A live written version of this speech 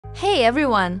Hey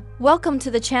everyone, welcome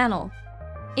to the channel.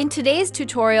 In today's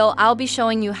tutorial, I'll be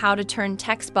showing you how to turn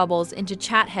text bubbles into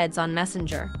chat heads on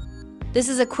Messenger. This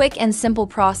is a quick and simple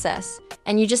process,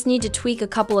 and you just need to tweak a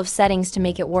couple of settings to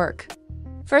make it work.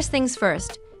 First things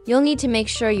first, you'll need to make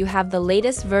sure you have the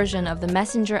latest version of the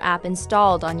Messenger app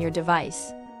installed on your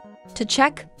device. To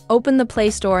check, open the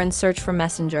Play Store and search for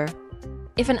Messenger.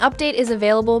 If an update is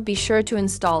available, be sure to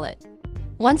install it.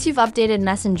 Once you've updated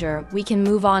Messenger, we can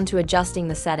move on to adjusting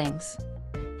the settings.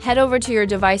 Head over to your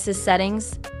device's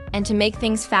settings, and to make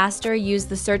things faster, use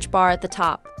the search bar at the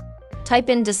top. Type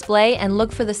in Display and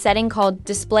look for the setting called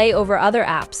Display over Other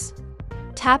Apps.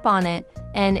 Tap on it,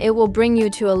 and it will bring you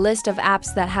to a list of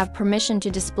apps that have permission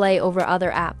to display over other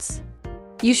apps.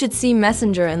 You should see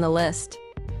Messenger in the list.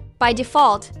 By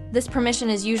default, this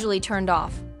permission is usually turned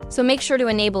off, so make sure to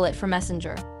enable it for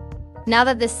Messenger. Now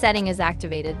that this setting is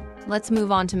activated, let's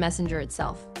move on to Messenger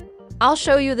itself. I'll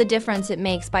show you the difference it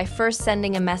makes by first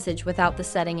sending a message without the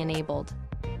setting enabled.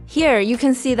 Here, you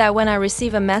can see that when I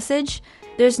receive a message,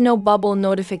 there's no bubble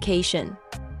notification.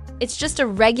 It's just a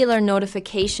regular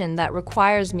notification that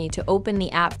requires me to open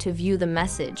the app to view the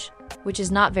message, which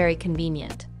is not very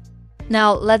convenient.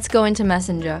 Now, let's go into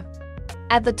Messenger.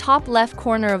 At the top left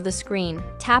corner of the screen,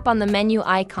 tap on the menu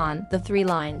icon, the 3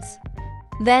 lines.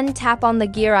 Then tap on the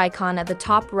gear icon at the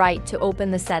top right to open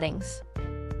the settings.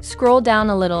 Scroll down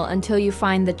a little until you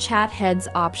find the Chat Heads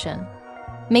option.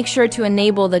 Make sure to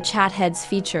enable the Chat Heads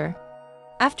feature.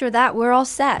 After that, we're all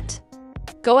set.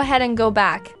 Go ahead and go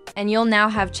back, and you'll now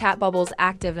have chat bubbles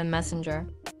active in Messenger.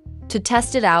 To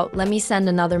test it out, let me send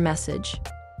another message.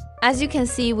 As you can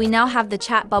see, we now have the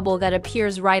chat bubble that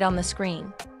appears right on the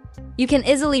screen. You can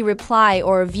easily reply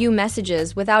or view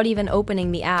messages without even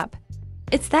opening the app.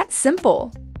 It's that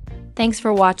simple. Thanks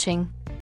for watching.